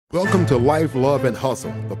Welcome to Life, Love, and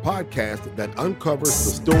Hustle, the podcast that uncovers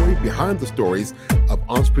the story behind the stories of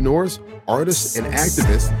entrepreneurs, artists, and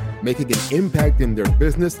activists making an impact in their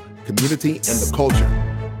business, community, and the culture.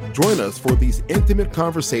 Join us for these intimate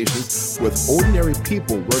conversations with ordinary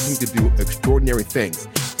people working to do extraordinary things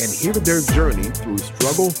and hear their journey through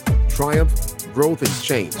struggle, triumph, growth, and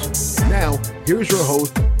change. And now, here's your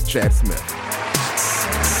host, Chad Smith.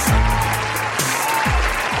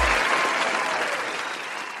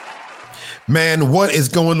 Man, what is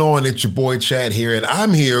going on? It's your boy Chad here, and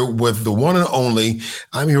I'm here with the one and only,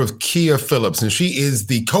 I'm here with Kia Phillips, and she is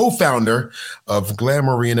the co-founder of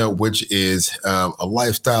Glamourina, which is a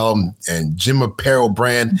lifestyle and gym apparel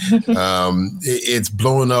brand. It's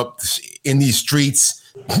blowing up in these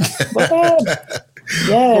streets. Yes.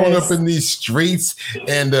 Blowing up in these streets,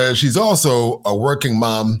 and she's also a working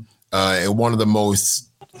mom and one of the most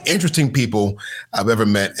interesting people I've ever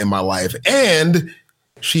met in my life. And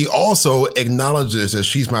she also acknowledges that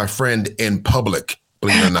she's my friend in public,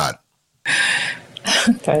 believe it or not.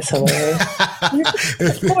 That's hilarious.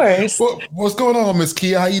 Of course. What's going on, Miss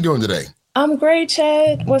Kia? How you doing today? I'm great,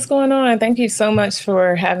 Chad. What's going on? Thank you so much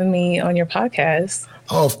for having me on your podcast.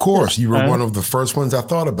 Oh, of course. You were one of the first ones I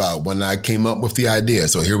thought about when I came up with the idea.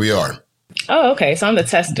 So here we are. Oh, okay. So I'm the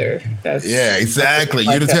tester. Yeah, exactly.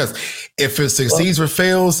 You're the test. If it succeeds or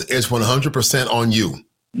fails, it's 100% on you.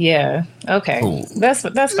 Yeah. Okay. Cool. That's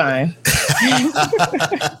fine.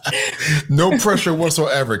 No pressure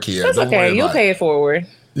whatsoever, Kia. That's okay. You'll pay it forward.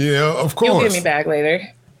 Yeah, of course. You'll give me back later.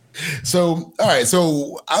 So, all right.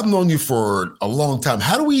 So I've known you for a long time.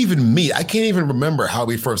 How do we even meet? I can't even remember how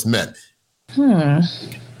we first met.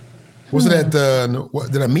 Was it at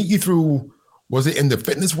did I meet you through, was it in the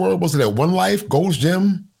fitness world? Was it at One Life, Gold's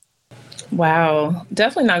Gym? Wow.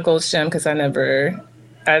 Definitely not Gold's Gym because I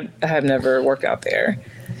have never worked out there.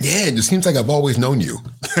 Yeah, it just seems like I've always known you.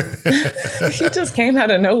 You just came out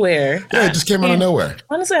of nowhere. Yeah, it just came out of nowhere.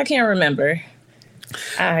 Honestly, I can't remember.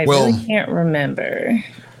 I really can't remember.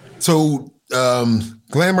 So,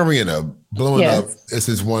 Glamourina, blowing up, this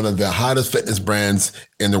is one of the hottest fitness brands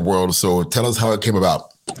in the world. So tell us how it came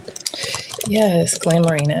about. Yes,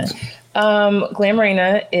 Glamourina.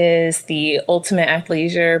 Glamourina is the ultimate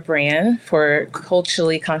athleisure brand for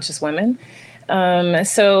culturally conscious women.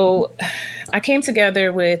 So I came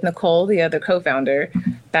together with Nicole, the other co-founder,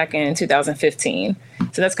 back in 2015.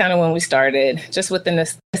 So that's kind of when we started, just within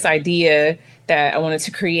this idea that I wanted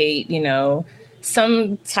to create,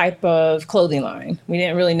 some type of clothing line. We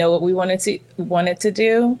didn't really know what we wanted to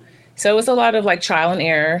do. So it was a lot of like trial and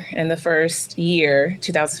error in the first year,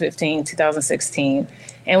 2015, 2016.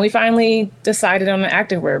 And we finally decided on an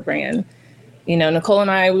activewear brand. Nicole and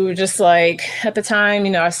I, we were just like, at the time,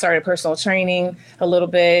 I started personal training a little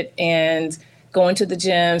bit and going to the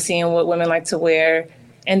gym, seeing what women like to wear,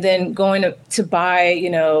 and then going to buy,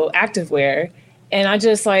 activewear. And I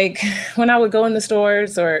just like, when I would go in the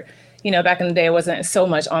stores or, back in the day, it wasn't so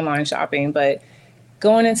much online shopping, but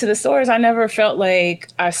going into the stores, I never felt like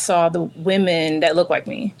I saw the women that look like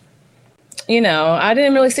me. I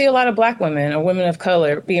didn't really see a lot of Black women or women of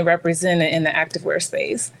color being represented in the activewear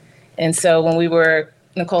space. And so when we were,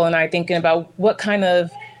 Nicole and I, thinking about what kind of,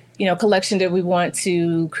 collection did we want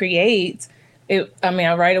to create,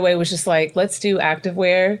 I right away was just like, let's do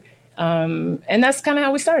activewear. And that's kind of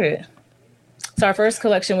how we started. So our first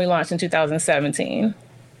collection we launched in 2017.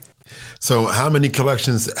 So how many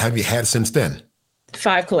collections have you had since then?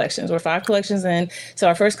 5 collections. We're 5 collections in. So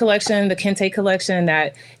our first collection, the Kente collection,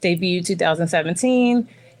 that debuted 2017.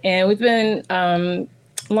 And we've been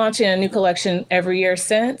launching a new collection every year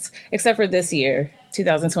since, except for this year,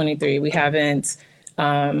 2023. We haven't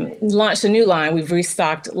launched a new line. We've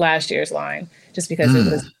restocked last year's line just because it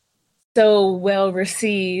was so well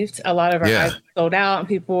received. A lot of our items sold out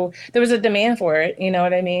and there was a demand for it. You know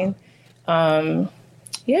what I mean?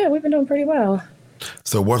 We've been doing pretty well.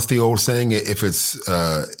 So what's the old saying? If it's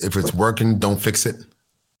working, don't fix it.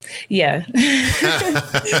 Yeah,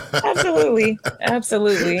 absolutely.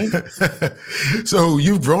 Absolutely. So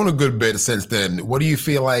you've grown a good bit since then. What do you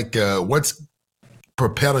feel like, what's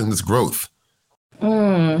propelling this growth?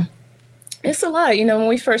 It's a lot. When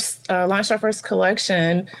we first launched our first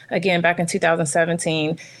collection, again, back in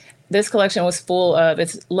 2017, this collection was full of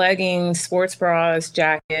its leggings, sports bras,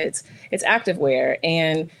 jackets, it's activewear.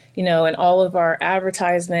 And, in all of our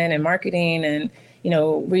advertisement and marketing and,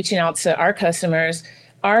 reaching out to our customers,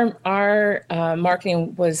 our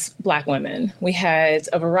marketing was Black women. We had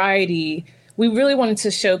a variety. We really wanted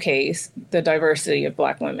to showcase the diversity of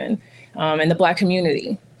Black women and the Black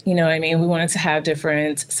community. You know what I mean? We wanted to have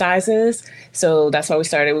different sizes. So that's why we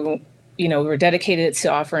started we're dedicated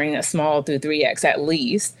to offering a small through 3X at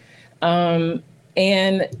least, and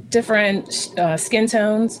different skin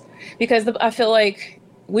tones, because I feel like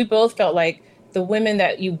we both felt like the women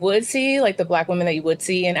that you would see, like the Black women that you would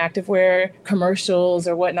see in activewear commercials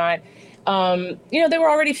or whatnot, they were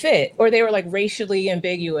already fit, or they were like racially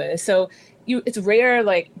ambiguous. So it's rare,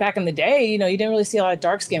 like back in the day, you didn't really see a lot of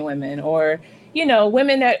dark skinned women, or,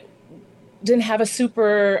 women that didn't have a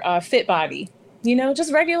super fit body,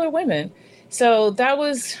 just regular women. So that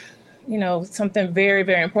was, something very,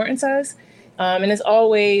 very important to us. And it's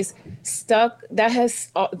always stuck.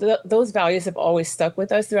 Those values have always stuck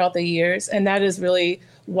with us throughout the years. And that is really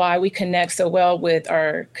why we connect so well with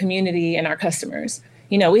our community and our customers.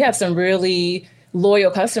 We have some really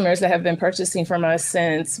loyal customers that have been purchasing from us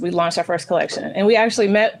since we launched our first collection. And we actually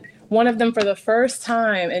met one of them for the first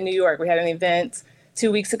time in New York. We had an event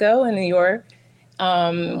 2 weeks ago in New York,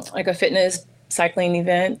 like a fitness cycling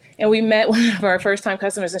event. And we met one of our first time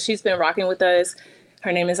customers, and she's been rocking with us.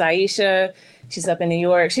 Her name is Aisha. She's up in New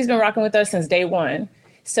York. She's been rocking with us since day one.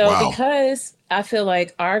 So Wow. Because I feel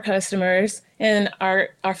like our customers and our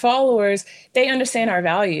followers, they understand our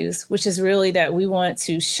values, which is really that we want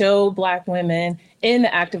to show Black women in the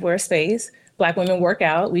activewear space. Black women work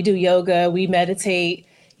out, we do yoga, we meditate,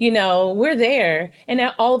 we're there. And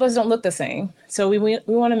now all of us don't look the same. So we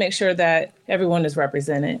want to make sure that everyone is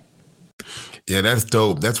represented. Yeah, that's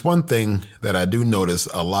dope. That's one thing that I do notice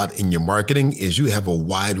a lot in your marketing is you have a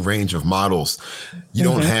wide range of models. You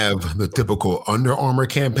don't have the typical Under Armour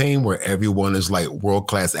campaign where everyone is like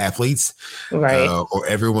world-class athletes, Right. Or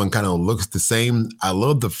everyone kind of looks the same. I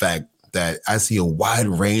love the fact that I see a wide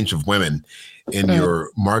range of women in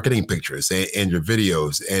your marketing pictures and your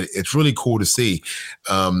videos, and it's really cool to see.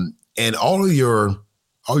 And all your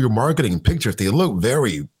marketing pictures, they look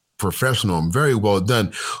very professional and very well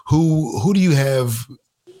done. Who do you have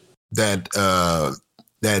that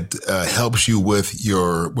helps you with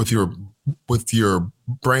your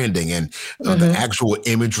branding and the actual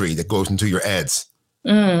imagery that goes into your ads?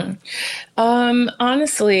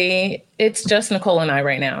 Honestly, it's just Nicole and I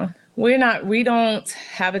right now. We don't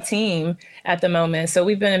have a team at the moment. So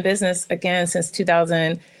we've been in business again since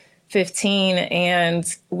 2015,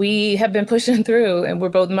 and we have been pushing through, and we're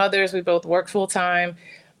both mothers. We both work full time,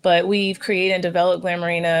 but we've created and developed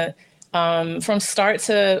Glamourina from start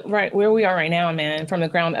to right where we are right now, man, from the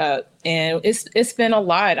ground up. And it's been a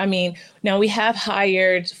lot. I mean, now we have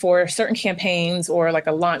hired for certain campaigns or like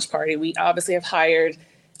a launch party. We obviously have hired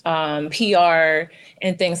PR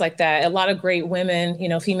and things like that. A lot of great women,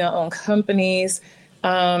 female-owned companies.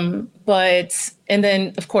 And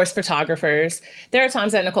then of course, photographers. There are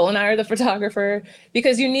times that Nicole and I are the photographer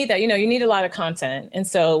because you need that, you need a lot of content. And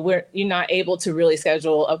so you're not able to really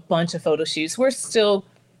schedule a bunch of photo shoots. We're still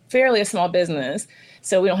fairly a small business,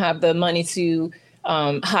 so we don't have the money to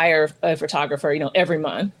hire a photographer, every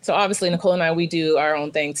month. So obviously Nicole and I, we do our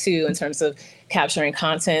own thing too, in terms of capturing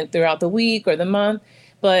content throughout the week or the month.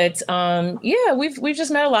 But we've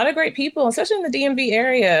just met a lot of great people, especially in the DMV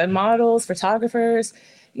area, models, photographers,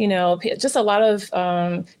 just a lot of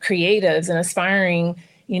creatives and aspiring,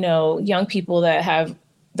 young people that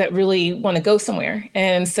really want to go somewhere.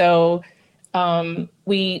 And so I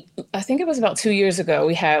think it was about 2 years ago,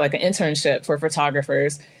 we had like an internship for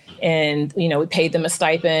photographers, and, we paid them a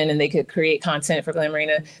stipend and they could create content for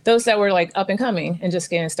Glamourina, those that were like up and coming and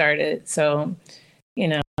just getting started. So,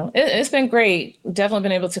 it's been great. Definitely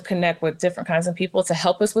been able to connect with different kinds of people to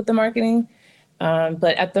help us with the marketing.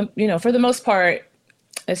 But for the most part,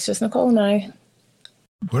 it's just Nicole and I.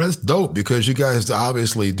 Well, that's dope because you guys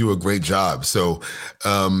obviously do a great job. So,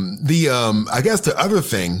 I guess the other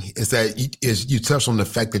thing is that you touched on the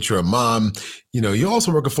fact that you're a mom. You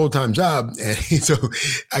also work a full-time job, and so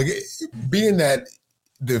being that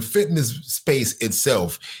the fitness space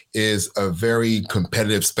itself is a very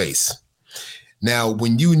competitive space. Now,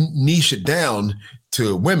 when you niche it down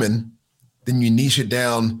to women, then you niche it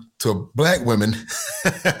down to Black women.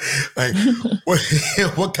 Like,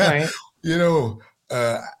 what kind?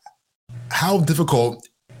 Right. How difficult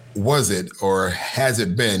was it, or has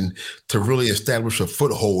it been, to really establish a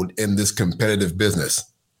foothold in this competitive business?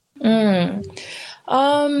 I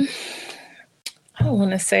don't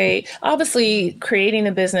want to say, obviously, creating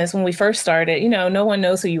a business when we first started, no one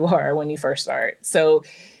knows who you are when you first start. So,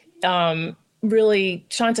 really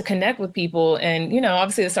trying to connect with people, and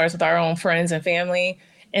obviously it starts with our own friends and family,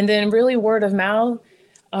 and then really word of mouth.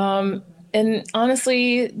 And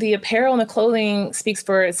honestly, the apparel and the clothing speaks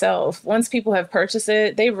for itself. Once people have purchased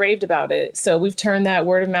it, they've raved about it. So we've turned that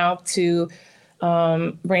word of mouth to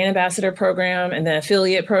brand ambassador program and then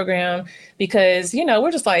affiliate program, because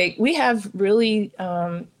we're just like, we have really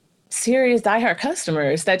serious diehard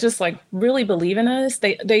customers that just like really believe in us.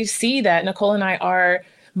 They see that Nicole and I are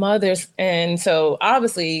mothers, and so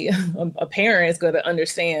obviously a parent is going to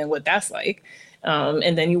understand what that's like.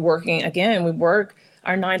 And then you working again, we work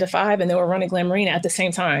our 9 to 5, and then we're running Glamourina at the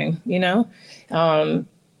same time, you know?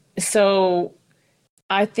 So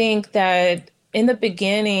I think that in the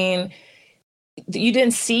beginning, you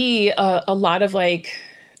didn't see a lot of like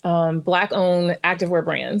Black owned activewear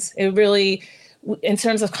brands. It really, in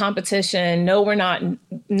terms of competition, no, we're not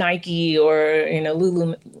Nike or, you know,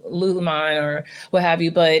 Lululemon or what have you,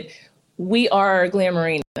 but we are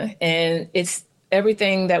Glamourina, and it's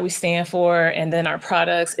everything that we stand for. And then our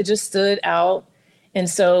products, it just stood out. And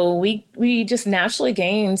so we just naturally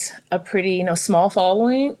gained a pretty, you know, small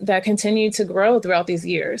following that continued to grow throughout these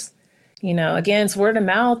years. You know, again, it's word of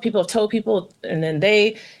mouth. People have told people, and then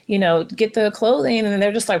they, you know, get the clothing, and then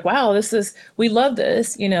they're just like, wow, we love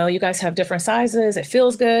this. You know, you guys have different sizes. It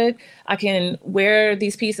feels good. I can wear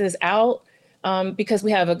these pieces out because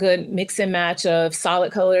we have a good mix and match of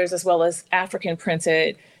solid colors as well as African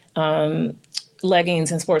printed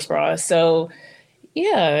leggings and sports bras. So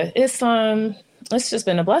yeah, it's just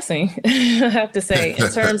been a blessing, I have to say,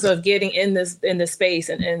 in terms of getting in this space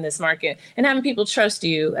and in this market and having people trust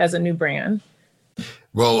you as a new brand.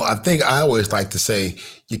 Well, I think I always like to say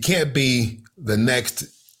you can't be the next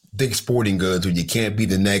Dick's Sporting Goods, or you can't be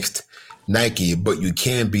the next Nike, but you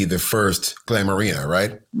can be the first Glamourina,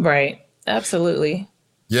 right? Right. Absolutely.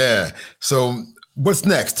 Yeah. So what's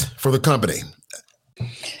next for the company?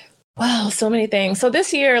 Wow, so many things. So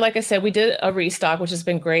this year, like I said, we did a restock, which has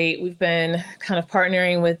been great. We've been kind of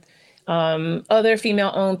partnering with other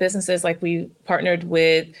female-owned businesses. Like we partnered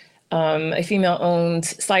with a female-owned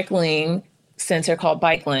cycling center called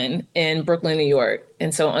Bikeland in Brooklyn, New York.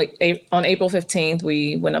 And so on April 15th,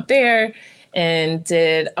 we went up there and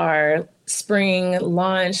did our spring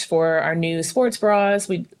launch for our new sports bras.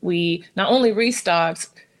 We not only restocked,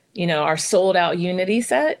 you know, our sold out Unity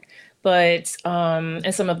set, but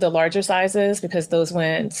and some of the larger sizes, because those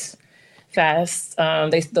went fast.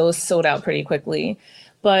 Those sold out pretty quickly.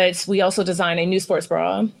 But we also designed a new sports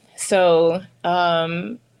bra. So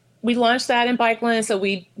we launched that in Bikeland. So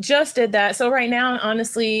we just did that. So right now,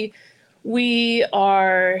 honestly, we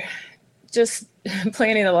are just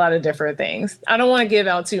planning a lot of different things. I don't want to give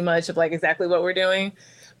out too much of like exactly what we're doing,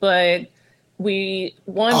 but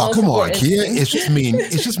oh, come on, Kia. It's just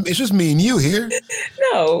me and you here.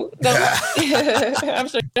 No, I'm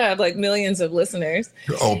sure you have like millions of listeners.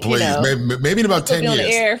 Oh, please. You know, maybe in about 10 years. On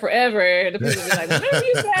the air forever. The people be like, whatever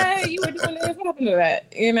you said, you were doing this. What happened to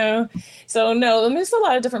that? You know? So no, there's a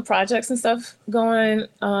lot of different projects and stuff going.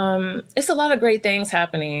 It's a lot of great things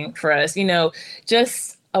happening for us. You know,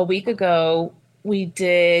 just a week ago, we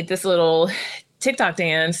did this little TikTok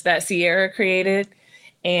dance that Sierra created.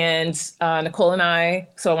 And Nicole and I,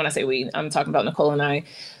 so when I say we, I'm talking about Nicole and I,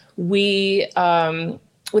 we,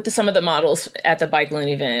 with some of the models at the Bikeland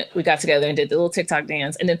event, we got together and did the little TikTok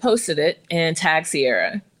dance and then posted it and tagged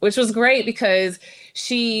Sierra, which was great because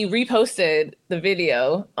she reposted the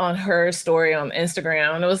video on her story on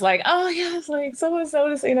Instagram. And it was like, oh yeah, it's like so-and-so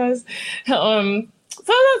to see us. So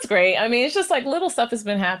that's great. I mean, it's just like little stuff has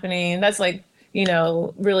been happening. That's like, you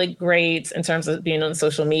know, really great in terms of being on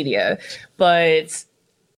social media. But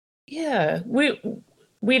yeah, we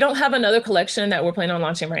don't have another collection that we're planning on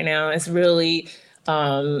launching right now. It's really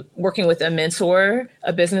working with a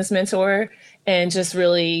business mentor, and just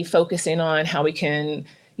really focusing on how we can,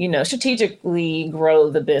 you know, strategically grow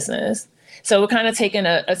the business. So we're kind of taking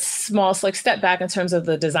a small step back in terms of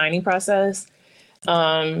the designing process.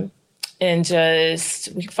 And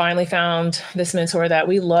we finally found this mentor that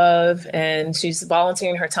we love, and she's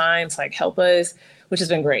volunteering her time to like help us, which has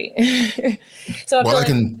been great. So I feel like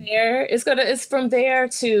it's from there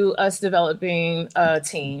to us developing a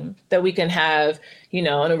team that we can have, you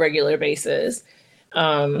know, on a regular basis.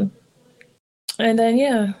 And then,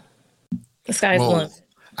 yeah, the sky's the limit.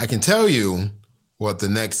 I can tell you what the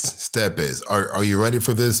next step is. Are you ready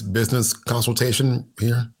for this business consultation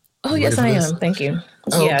here? Oh, yes, I am. Thank you.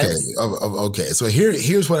 Oh, yes. Okay. So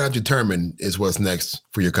here's what I've determined is what's next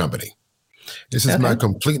for your company. This is my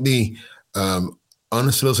completely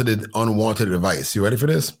unsolicited, unwanted advice. You ready for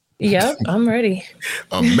this? Yep, I'm ready.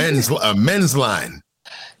 a men's line.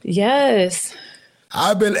 Yes.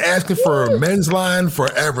 I've been asking for a men's line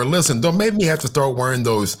forever. Listen, don't make me have to start wearing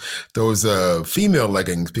those female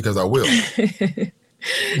leggings, because I will.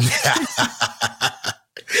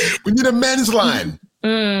 We need a men's line.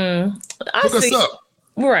 Hook us up.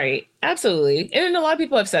 Right. Absolutely. And a lot of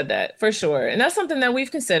people have said that for sure. And that's something that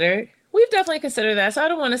we've considered. We've definitely considered that. So I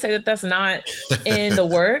don't want to say that that's not in the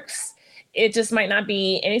works. it just might not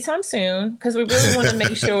be anytime soon because we really want to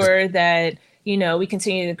make sure that, we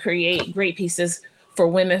continue to create great pieces for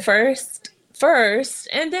women first,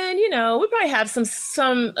 and then, we probably have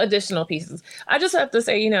some additional pieces. I just have to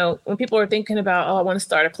say, when people are thinking about, oh, I want to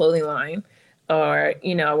start a clothing line, or,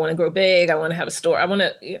 I want to grow big, I want to have a store,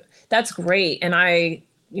 that's great. And I,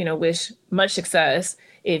 wish much success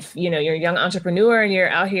if, you're a young entrepreneur and you're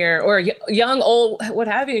out here, or young, old, what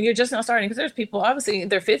have you, and you're just now starting, because there's people, obviously,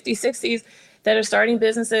 they're 50s, 60s that are starting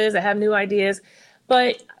businesses, that have new ideas.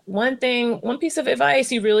 But one piece of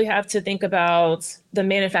advice, you really have to think about the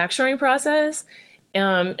manufacturing process.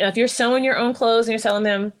 If you're sewing your own clothes and you're selling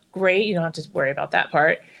them, great, you don't have to worry about that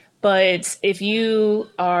part. But if you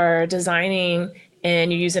are designing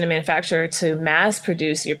and you're using a manufacturer to mass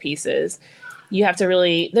produce your pieces, you have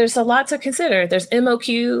to there's a lot to consider. There's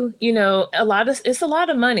MOQ, it's a lot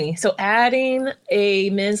of money. So adding a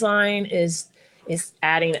men's line is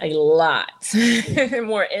adding a lot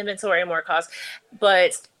more inventory and more cost.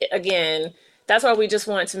 But again, that's why we just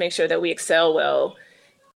want to make sure that we excel well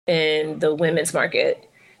in the women's market.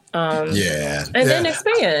 And then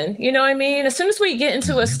expand, you know what I mean? As soon as we get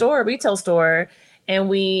into a retail store, and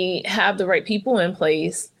we have the right people in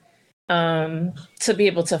place to be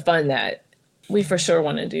able to fund that, we for sure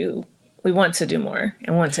want to do more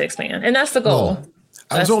and want to expand. And that's the goal. Well,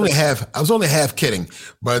 I was only half kidding,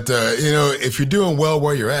 but if you're doing well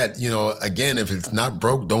where you're at, again, if it's not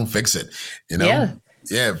broke, don't fix it.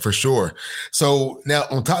 Yeah, for sure. So now,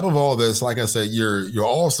 on top of all this, like I said, you're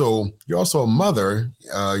also a mother.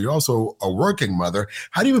 You're also a working mother.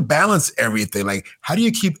 How do you balance everything? Like, how do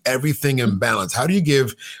you keep everything in balance? How do you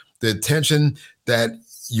give the attention that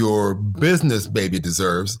your business baby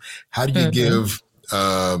deserves? How do you give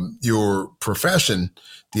your profession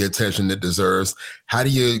the attention it deserves? How do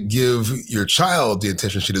you give your child the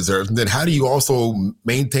attention she deserves? And then how do you also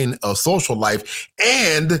maintain a social life?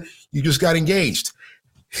 And you just got engaged.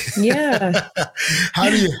 Yeah. How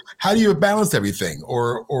do you balance everything?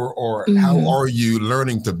 Or how are you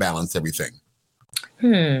learning to balance everything?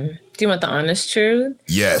 Do you want the honest truth?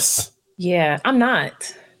 Yes. Yeah, I'm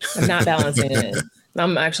not balancing it.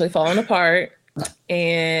 I'm actually falling apart.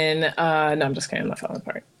 And no, I'm just kidding. I'm not falling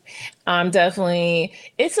apart.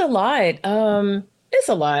 It's a lot. It's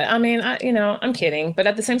a lot. I mean, I'm kidding, but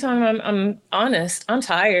at the same time, I'm honest. I'm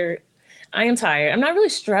tired. I am tired. I'm not really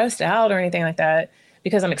stressed out or anything like that,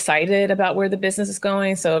 because I'm excited about where the business is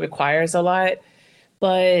going. So it requires a lot,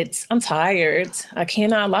 but I'm tired. I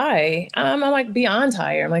cannot lie. I'm like beyond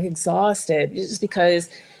tired. I'm like exhausted, just because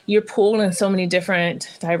you're pulled in so many different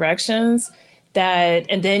directions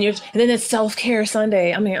and then it's self-care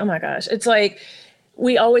Sunday. I mean, oh my gosh, it's like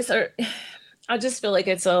we always are. I just feel like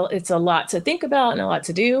it's a lot to think about and a lot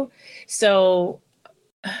to do. So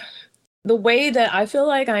the way that I feel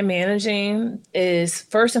like I'm managing is,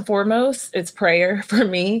 first and foremost, it's prayer for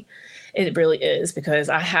me. It really is, because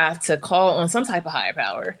I have to call on some type of higher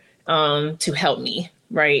power to help me,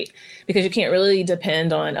 right? Because you can't really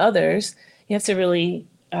depend on others. You have to really,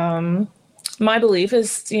 my belief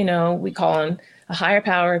is, we call on a higher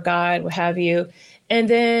power, God, what have you. And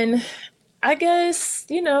then I guess,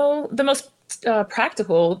 the most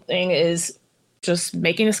practical thing is just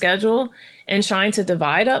making a schedule and trying to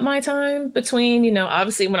divide up my time between,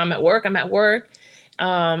 obviously when I'm at work, I'm at work.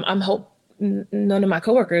 I'm hope none of my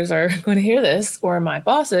coworkers are going to hear this, or my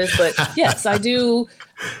bosses, but yes, I do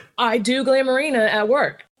Glamourina at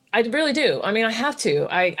work. I really do. I mean, I have to.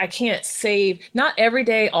 I can't save, not every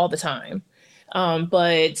day, all the time.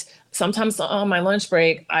 But sometimes on my lunch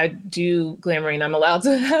break, I do Glamourina. I'm allowed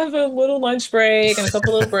to have a little lunch break and a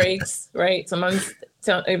couple of breaks, right? Someone's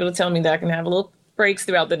able to tell me that I can have a little breaks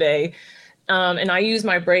throughout the day. And I use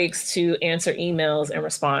my breaks to answer emails and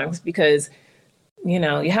respond, because, you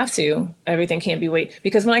have to. Everything can't be wait.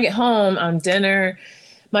 Because when I get home, I'm dinner.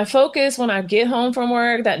 My focus when I get home from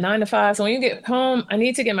work, that 9 to 5. So when you get home, I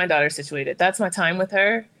need to get my daughter situated. That's my time with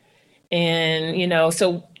her. And,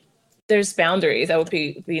 so there's boundaries. That would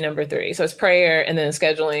be number 3. So it's prayer, and then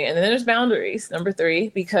scheduling, and then there's boundaries, number 3,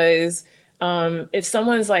 because if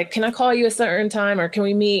someone's like, can I call you a certain time, or can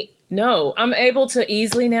we meet? No, I'm able to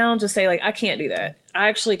easily now just say, like, I can't do that. I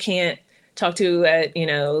actually can't talk to you at,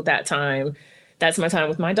 that time. That's my time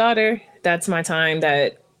with my daughter. That's my time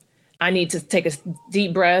that I need to take a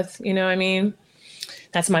deep breath. You know what I mean?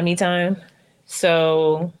 That's my me time.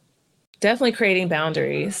 So definitely creating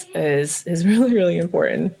boundaries is really, really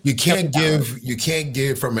important. You can't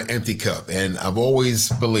give from an empty cup. And I've always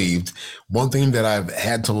believed one thing that I've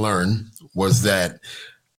had to learn was that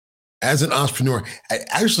as an entrepreneur,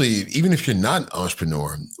 actually, even if you're not an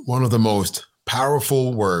entrepreneur, one of the most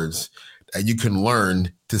powerful words that you can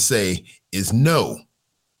learn to say is no.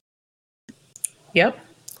 Yep.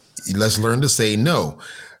 Let's learn to say no.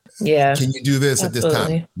 Yeah. Can you do this at this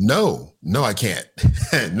time? Absolutely. No, I can't.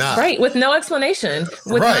 Nah. Right. With no explanation,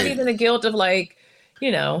 with not Right. even the guilt of like,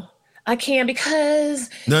 I can't because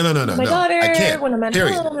No. my daughter I can't. when I'm at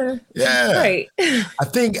Period. home. Yeah. Right. I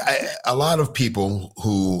think a lot of people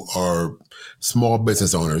who are small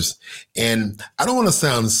business owners, and I don't want to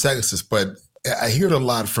sound sexist, but I hear it a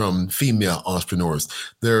lot from female entrepreneurs.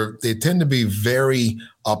 They tend to be very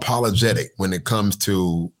apologetic when it comes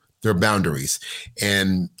to their boundaries,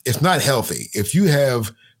 and it's not healthy. If you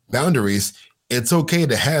have boundaries, it's okay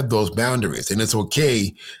to have those boundaries, and it's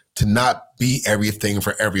okay to not be everything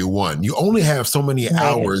for everyone. You only have so many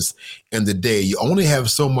hours in the day. You only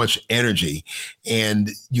have so much energy,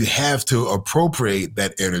 and you have to appropriate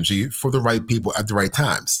that energy for the right people at the right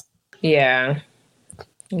times. Yeah.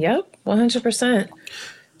 Yep. 100%.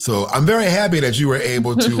 So I'm very happy that you were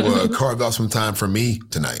able to carve out some time for me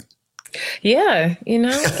tonight. Yeah.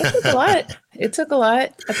 It took a lot. It took a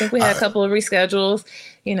lot. I think we had a couple of reschedules,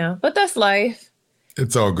 but that's life.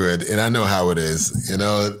 It's all good. And I know how it is.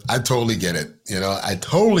 I totally get it. I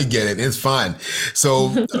totally get it. It's fine. So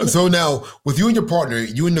now with you and your partner,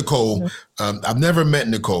 you and Nicole, I've never met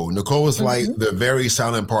Nicole. Nicole is like the very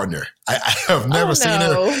silent partner. I have never seen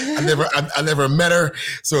her. I never met her.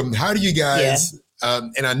 So how do you guys,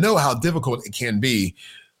 and I know how difficult it can be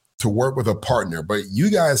to work with a partner, but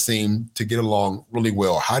you guys seem to get along really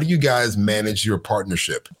well. How do you guys manage your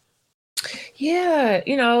partnership? Yeah.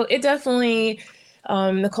 It definitely,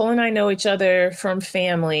 Nicole and I know each other from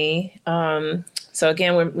family. So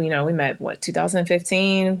again, we met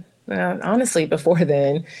 2015. Honestly, before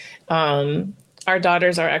then, our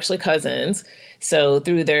daughters are actually cousins. So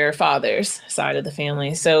through their father's side of the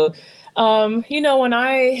family. So, when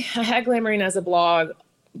I had Glamourina as a blog,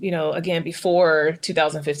 again, before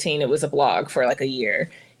 2015, it was a blog for like a year,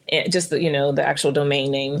 and just the actual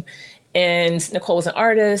domain name. And Nicole was an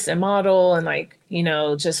artist and model and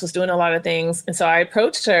just was doing a lot of things. And so I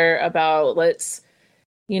approached her about let's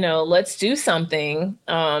do something.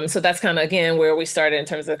 So that's kind of, again, where we started in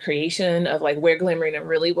terms of creation of like where Glamourina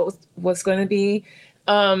really was going to be.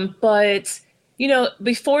 But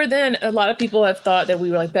before then, a lot of people have thought that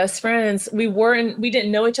we were like best friends. We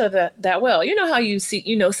didn't know each other that well. You know how you see,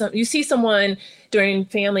 you see someone during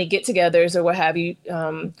family get-togethers or what have you,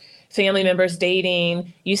 family members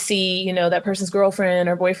dating, you see, that person's girlfriend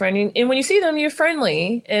or boyfriend. And when you see them, you're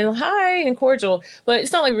friendly and hi and cordial, but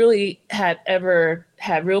it's not like really ever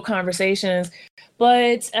had real conversations.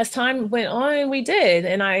 But as time went on, we did.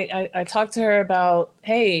 And I talked to her about,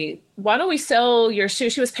 hey, why don't we sell your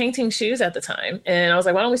shoes? She was painting shoes at the time. And I was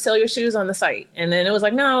like, why don't we sell your shoes on the site? And then it was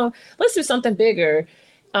like, no, let's do something bigger.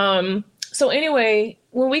 So anyway,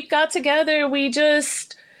 when we got together, we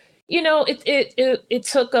just, it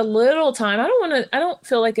took a little time. I don't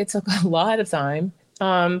feel like it took a lot of time.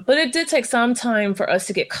 But it did take some time for us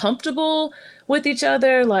to get comfortable with each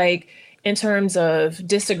other, like in terms of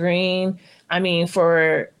disagreeing. I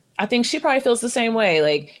think she probably feels the same way.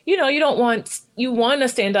 Like, you want to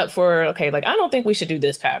stand up for, okay, like, I don't think we should do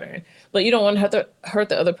this pattern, but you don't want to hurt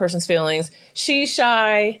the other person's feelings. She's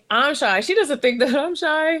shy. I'm shy. She doesn't think that I'm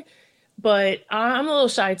shy, but I'm a little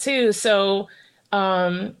shy too. So,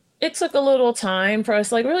 it took a little time for us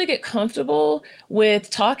to like really get comfortable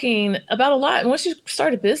with talking about a lot. And once you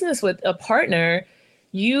start a business with a partner,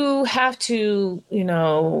 you have to,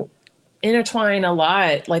 intertwine a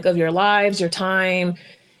lot, like of your lives, your time,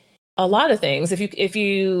 a lot of things. If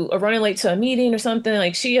you are running late to a meeting or something,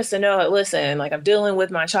 like she has to know, listen, like I'm dealing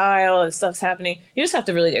with my child and stuff's happening. You just have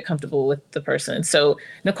to really get comfortable with the person. So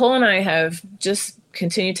Nicole and I have just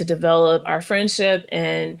continued to develop our friendship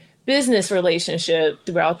and business relationship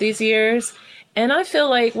throughout these years. And I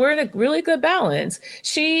feel like we're in a really good balance.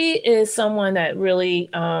 She is someone that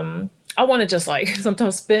really, I want to just like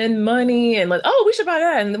sometimes spend money and like, oh, we should buy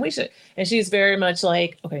that. And then we should. And she's very much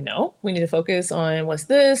like, okay, no, we need to focus on what's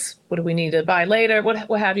this? What do we need to buy later? What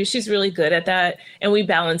have you? She's really good at that. And we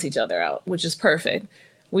balance each other out, which is perfect.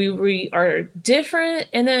 We are different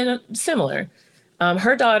and then similar.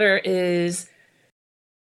 Her daughter is,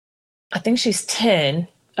 I think she's 10,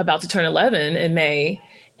 about to turn 11 in May.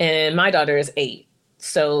 And my daughter is 8.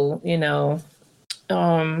 So,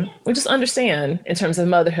 we just understand in terms of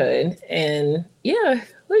motherhood, and yeah,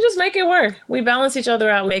 we just make it work. We balance each other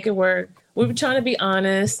out, make it work. We were trying to be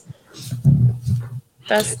honest.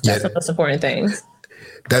 That's the most important thing.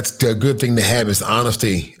 That's the good thing to have is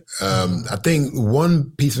honesty. I think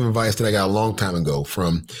one piece of advice that I got a long time ago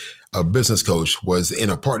from a business coach was in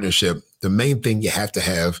a partnership, the main thing you have to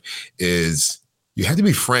have is you have to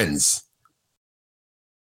be friends.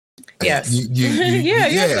 Yes. Yeah,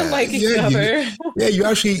 you have to like each other. You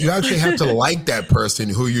actually have to like that person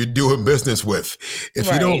who you're doing business with.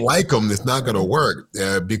 If you don't like them, it's not going to work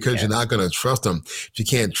because you're not going to trust them. If you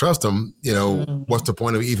can't trust them, what's the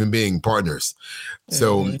point of even being partners?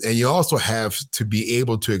 So, and you also have to be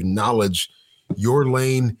able to acknowledge your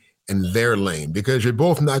lane and their lane, because you're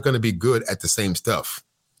both not going to be good at the same stuff.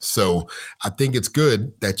 So I think it's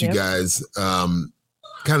good that you guys kind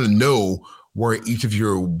of know where each of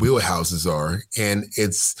your wheelhouses are, and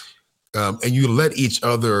it's and you let each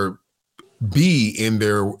other be in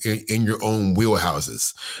your own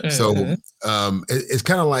wheelhouses. So it's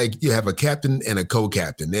kind of like you have a captain and a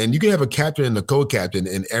co-captain, and you can have a captain and a co-captain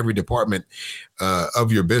in every department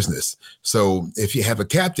of your business. So if you have a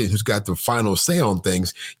captain who's got the final say on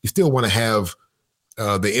things, you still want to have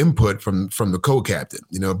the input from the co-captain,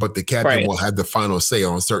 but the captain will have the final say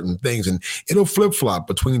on certain things, and it'll flip-flop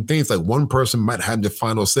between things. Like one person might have the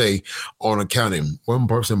final say on accounting, one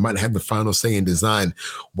person might have the final say in design,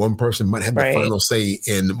 one person might have the final say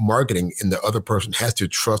in marketing, and the other person has to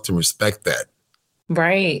trust and respect that.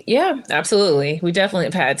 Right. Yeah, absolutely. We definitely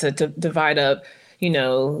have had to divide up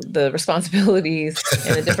the responsibilities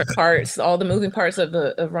and the different parts, all the moving parts of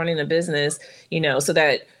running a business, so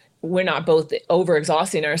that we're not both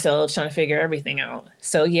overexhausting ourselves trying to figure everything out.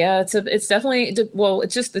 So yeah, it's definitely, well,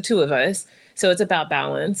 it's just the two of us. So it's about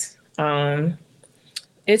balance.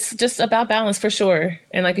 It's just about balance for sure.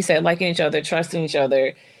 And like you said, liking each other, trusting each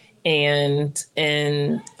other, and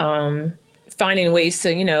finding ways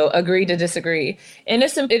to, agree to disagree. And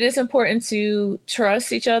it is important to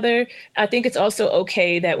trust each other. I think it's also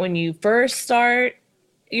okay that when you first start,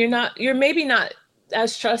 you're maybe not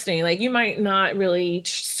as trusting. Like you might not really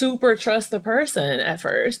super trust the person at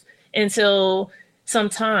first until some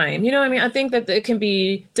time. You know what I mean? I think that it can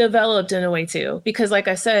be developed in a way too, because like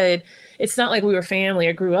I said, it's not like we were family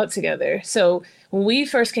or grew up together. So when we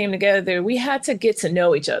first came together, we had to get to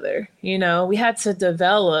know each other. We had to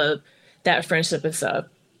develop that friendship and stuff.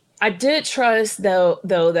 I did trust though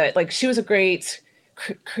that like she was a great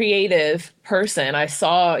creative person. I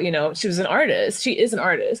saw, she was an artist. She is an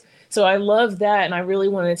artist. So I love that. And I really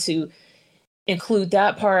wanted to include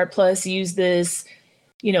that part, plus use this,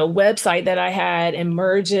 website that I had and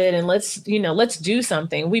merge it. And let's do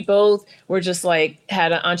something. We both were just like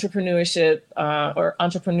had an entrepreneurship or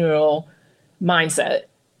entrepreneurial mindset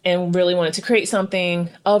and really wanted to create something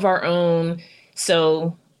of our own.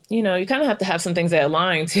 So, you kind of have to have some things that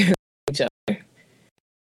align to each other.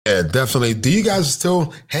 Yeah, definitely. Do you guys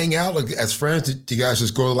still hang out as friends? Do you guys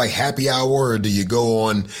just go to like happy hour, or do you go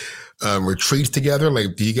on retreats together?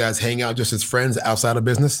 Like, do you guys hang out just as friends outside of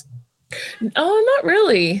business? Oh, not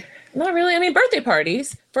really. Not really. I mean, birthday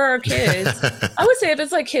parties for our kids. I would say if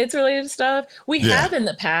it's like kids related stuff, we have in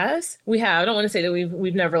the past. We have. I don't want to say that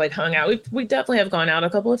we've never like hung out. We definitely have gone out a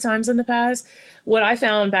couple of times in the past. What I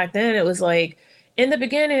found back then, it was like in the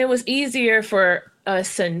beginning, it was easier for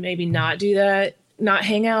us to maybe not do that, not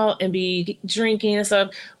hang out and be drinking and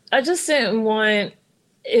stuff. I just didn't want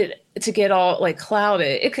it to get all like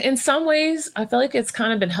clouded. In some ways, I feel like it's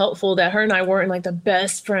kind of been helpful that her and I weren't like the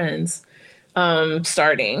best friends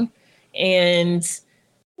starting. And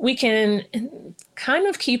we can kind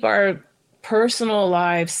of keep our personal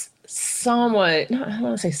lives somewhat, I don't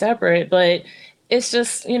want to say separate, but it's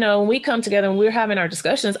just, when we come together and we're having our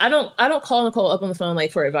discussions, I don't call Nicole up on the phone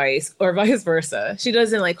like for advice or vice versa. She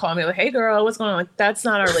doesn't like call me like, hey girl, what's going on? Like, that's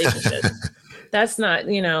not our relationship. That's not,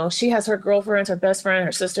 she has her girlfriends, her best friend,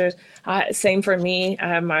 her sisters. Same for me. I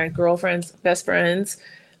have my girlfriend's best friends.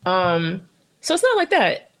 So it's not like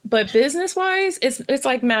that. But business wise, it's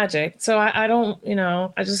like magic. So I don't,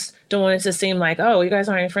 I just don't want it to seem like, oh, you guys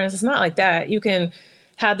aren't any friends. It's not like that. You can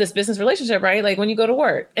have this business relationship, right? Like when you go to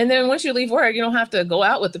work, and then once you leave work, you don't have to go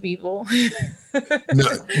out with the people.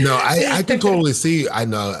 No, I can totally see. I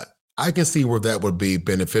know I can see where that would be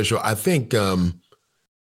beneficial. I think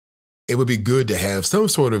it would be good to have some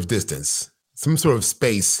sort of distance, some sort of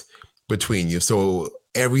space between you, so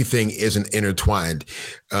everything isn't intertwined.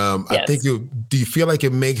 Yes. I think do you feel like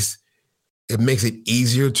it makes it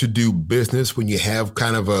easier to do business when you have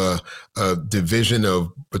kind of a division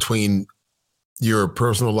of between your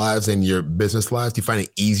personal lives and your business lives? Do you find it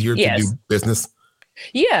easier to do business?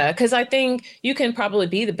 Yeah, because I think you can probably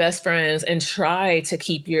be the best friends and try to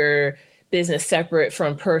keep your business separate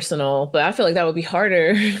from personal, but I feel like that would be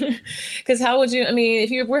harder because how would you, I mean,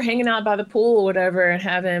 if we're hanging out by the pool or whatever and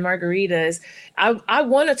having margaritas, I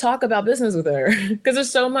want to talk about business with her because there's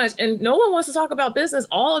so much, and no one wants to talk about business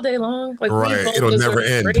all day long. Like, right. It'll never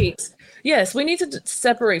end. Yes, we need to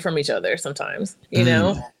separate from each other sometimes,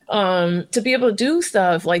 to be able to do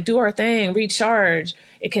stuff like do our thing, recharge,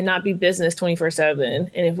 it cannot be business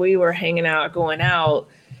 24/7. And if we were hanging out, going out,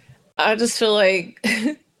 I just feel like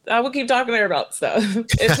I would keep talking to her about stuff.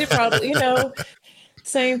 And she probably,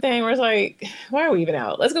 same thing. Where it's like, why are we even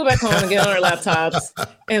out? Let's go back home and get on our laptops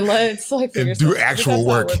and let's like figure and do actual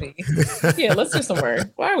work. Yeah, let's do some work.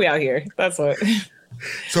 Why are we out here? That's what.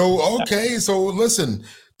 So, okay. So listen,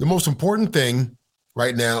 the most important thing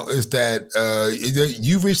right now is that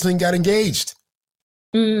you recently got engaged.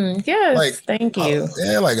 Yes, thank you.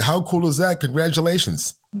 Yeah, like how cool is that?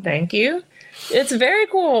 Congratulations. Thank you. It's very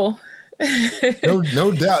cool.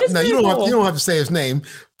 No doubt. Now you don't have to say his name,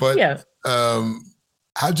 but yeah.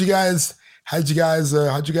 How'd you guys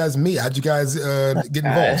meet? How'd you guys get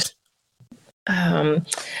involved? I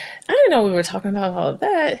didn't know we were talking about all of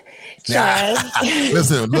that.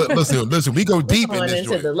 Listen. We go deep in this.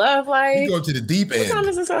 Into the love life. We go to the deep end. What time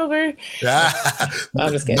is this over?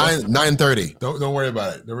 I'm just kidding. 9:30. Don't worry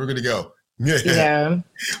about it. Then we're gonna go. Yeah.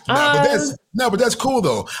 But that's cool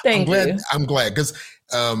though. Thank you. I'm glad because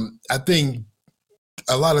I think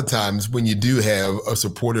a lot of times when you do have a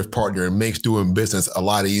supportive partner, it makes doing business a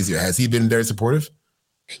lot easier. Has he been very supportive?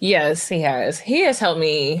 Yes, he has. He has helped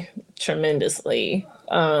me tremendously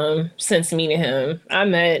since meeting him. I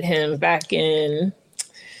met him back in,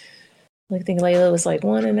 I think Layla was like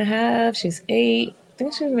 1.5. She's 8. I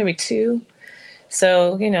think she was maybe 2.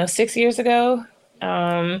 So, 6 years ago.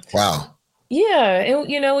 Wow. Yeah.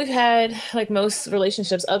 And, we've had like most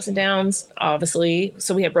relationships, ups and downs, obviously.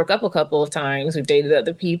 So we had broke up a couple of times. We've dated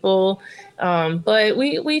other people. But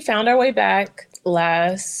we found our way back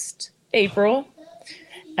last April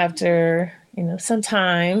after, some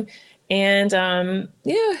time. And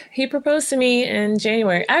he proposed to me in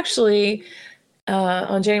January, actually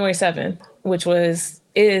on January 7th, which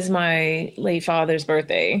is my late father's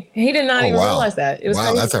birthday. He did not even realize that. It was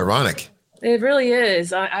crazy. That's ironic. It really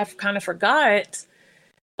is. I've kind of forgot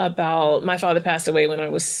about my father passed away when I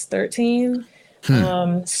was 13.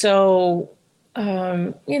 I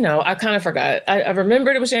kind of forgot. I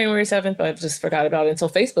remembered it was January 7th, but I just forgot about it until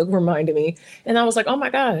Facebook reminded me. And I was like, oh my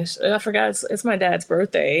gosh, I forgot it's my dad's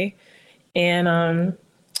birthday. And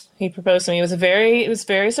he proposed to me. It was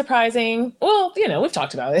very surprising. Well, we've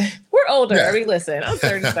talked about it. We're older. Yeah. I mean, listen, I'm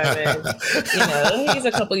 37. He's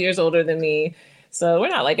a couple years older than me. So we're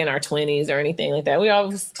not like in our 20s or anything like that. We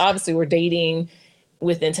obviously were dating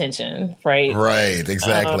with intention, right? Right,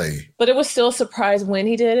 exactly. But it was still a surprise when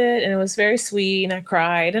he did it, and it was very sweet, and I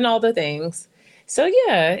cried and all the things. So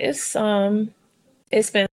yeah, it's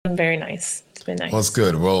been very nice. It's been nice. Well, it's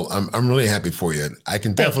good. Well, I'm really happy for you. I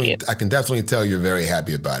can definitely tell you're very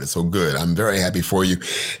happy about it. So good. I'm very happy for you.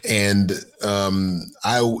 And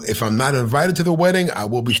if I'm not invited to the wedding, I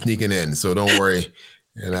will be sneaking in. So don't worry.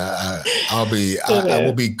 And I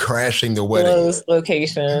will be crashing the wedding. Close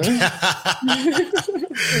location.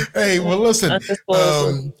 Hey, well, listen.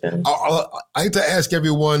 I like to ask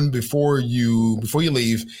everyone before you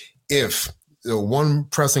leave, if one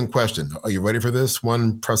pressing question. Are you ready for this?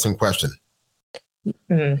 One pressing question.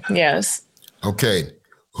 Yes. Okay.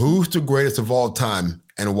 Who's the greatest of all time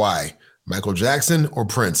and why? Michael Jackson or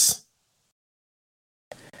Prince?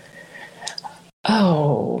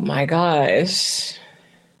 Oh my gosh.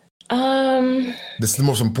 This is the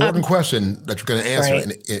most important question that you're going to answer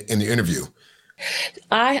in the interview.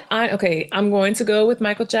 Okay, I'm going to go with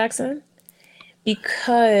Michael Jackson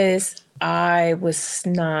because I was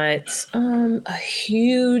not a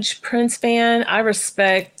huge Prince fan. I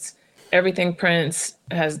respect everything Prince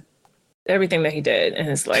everything that he did in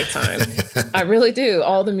his lifetime. I really do.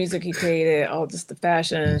 All the music he created, all just the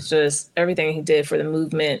fashions, just everything he did for the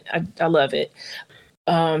movement. I love it.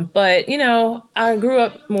 But, I grew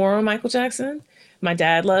up more on Michael Jackson. My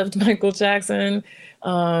dad loved Michael Jackson.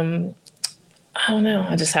 I don't know.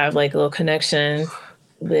 I just have like a little connection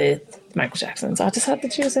with Michael Jackson. So I just have to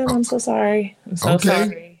choose him. I'm so sorry. I'm so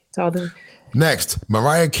sorry. Next,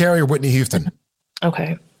 Mariah Carey or Whitney Houston?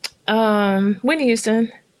 Okay. Whitney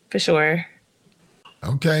Houston, for sure.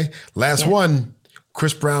 Okay. Last one,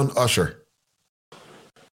 Chris Brown, Usher.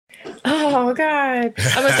 Oh God,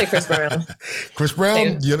 I'm gonna say Chris Brown. Chris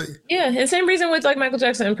Brown, yeah, and same reason with like Michael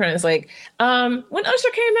Jackson and Prince. Like, when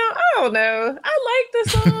Usher came out, I don't know, I like the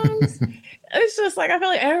songs. It's just like I feel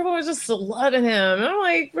like everyone was just loving him, and I'm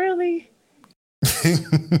like, really?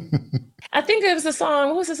 I think it was the song.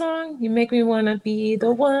 What was the song? You make me wanna be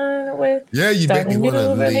the one with. Yeah, you make me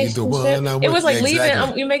wanna leave the one. It was like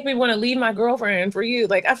leaving. You make me wanna leave my girlfriend for you.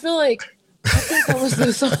 Like I feel like. I think that was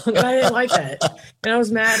the song. And I didn't like that. And I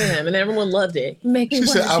was mad at him. And everyone loved it. She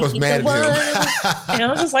said I was mad at him. And I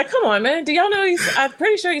was just like, come on, man. Do y'all know I'm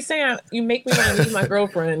pretty sure he's saying you make me want to leave my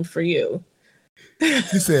girlfriend for you.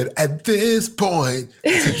 She said, at this point,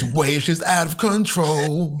 the situation's out of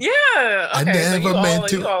control. Yeah. Okay. I never meant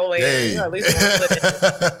to. You always, Hey. you know, at least a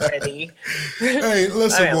little bit ready. Hey,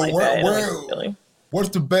 listen, what's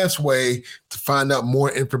the best way to find out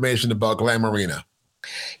more information about Glamourina?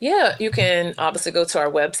 Yeah, you can obviously go to our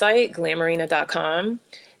website, glamourina.com.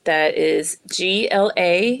 That is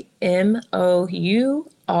GLAMOURINA,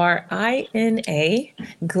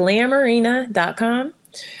 glamourina.com.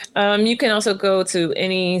 You can also go to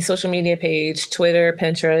any social media page, Twitter,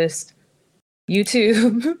 Pinterest,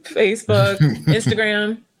 YouTube, Facebook,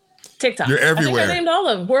 Instagram, TikTok. You're everywhere. I think I named all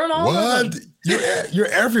of them. We're on all of them. You're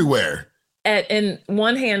everywhere. In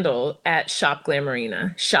one handle at Shop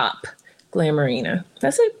Glamourina. Shop Glamourina.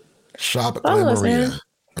 That's it. Shop Glamourina.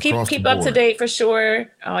 Keep up to date for sure.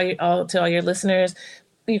 To all your listeners.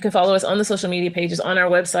 You can follow us on the social media pages on our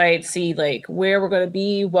website, see like where we're going to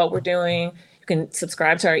be, what we're doing. You can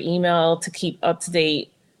subscribe to our email to keep up to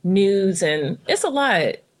date news, and it's a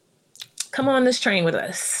lot. Come on this train with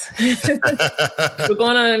us. We're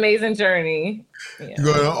going on an amazing journey. Yeah.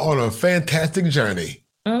 You're going on a fantastic journey.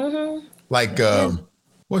 Mm-hmm. Like,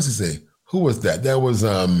 what's his name? Who was that? That was,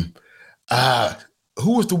 who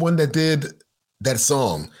was the one that did that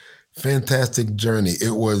song? Fantastic Journey.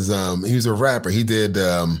 It was, he was a rapper. He did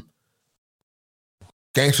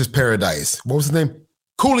Gangster's Paradise. What was his name?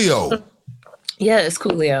 Coolio. Yeah, it's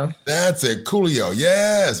Coolio. That's it, Coolio.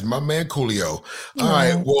 Yes, my man Coolio. All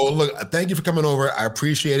right. Well, look, thank you for coming over. I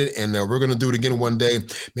appreciate it. And we're going to do it again one day.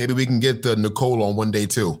 Maybe we can get Nicole on one day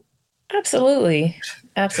too. Absolutely.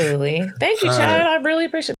 Thank you, Chad. I really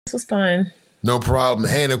appreciate it. This was fun. No problem.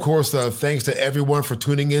 Hey, and of course, thanks to everyone for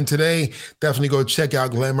tuning in today. Definitely go check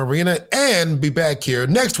out Glamourina and be back here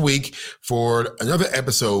next week for another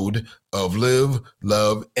episode of Live,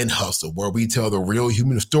 Love, and Hustle, where we tell the real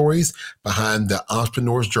human stories behind the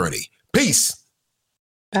entrepreneur's journey. Peace.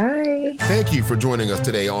 Bye. Thank you for joining us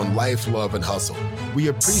today on Life, Love, and Hustle. We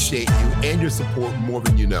appreciate you and your support more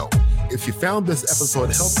than you know. If you found this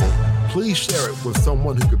episode helpful, please share it with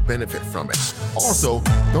someone who could benefit from it. Also,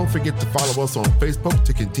 don't forget to follow us on Facebook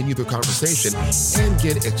to continue the conversation and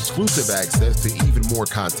get exclusive access to even more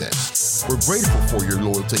content. We're grateful for your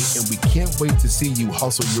loyalty, and we can't wait to see you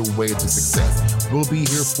hustle your way to success. We'll be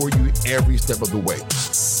here for you every step of the way.